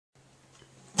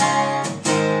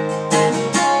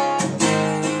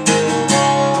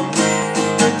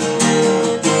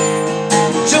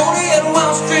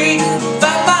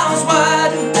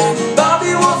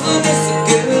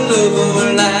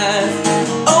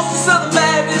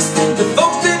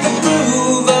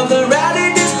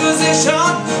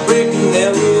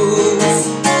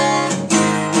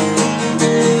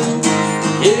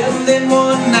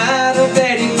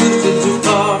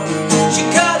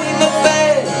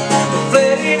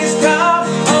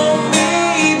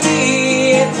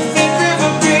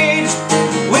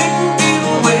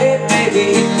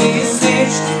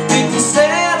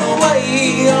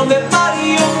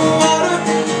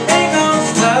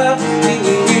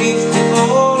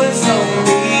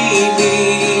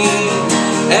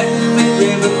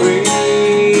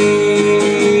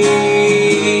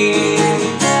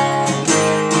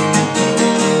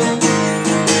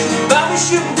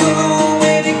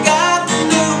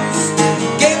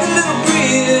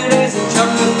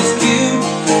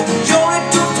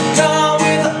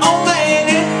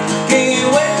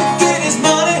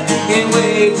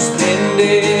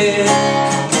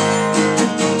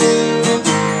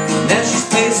Now she's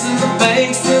pacing the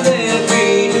banks with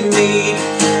every need.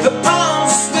 The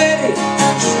palms are sweaty,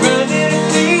 she's running her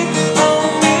teeth on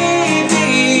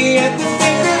me. At the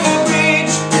Flint River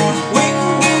Bridge, we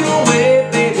can get away,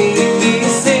 baby, it'd be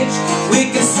a cinch. We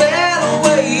can sail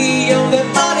away on that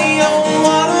body on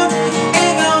water.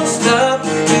 Ain't gonna stop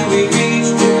till we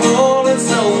reach New Orleans,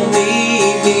 so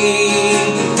meet me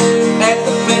at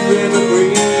the Flint River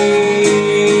Bridge.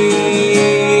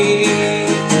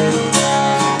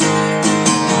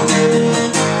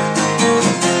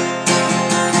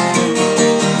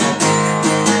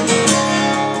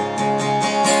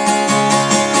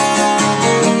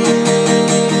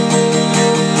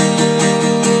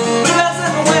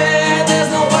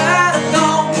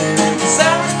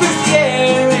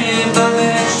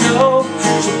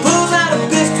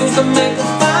 To make a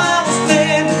final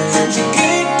stand, she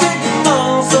can't take them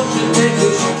all, so she'll take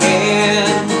what she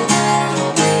can.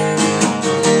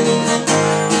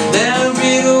 Now her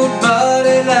big old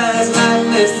body lies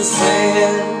lifeless to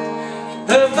sand.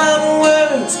 Her final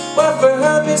words were for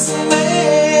her missing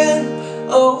man.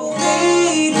 Oh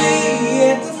baby,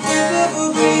 at the Flint River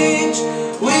Bridge,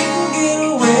 we can get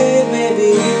away, baby,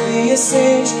 it'd be a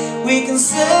cinch. We can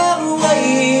sail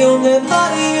away on that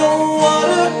body on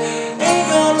water. Ain't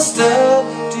gonna stop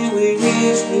till we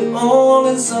reach New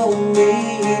Orleans, so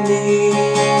meet me.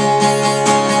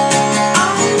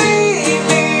 Oh, meet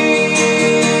me.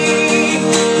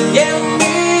 Yeah,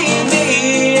 meet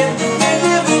me at the Flint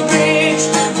River Bridge.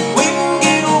 We can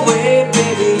get away,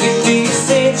 baby, it'd be a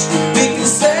cinch. We can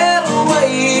sail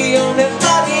away on that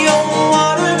body on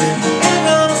water. Ain't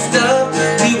gonna stop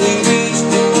till we reach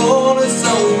New Orleans,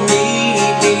 so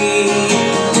meet me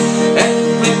at the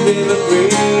Flint River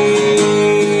Bridge.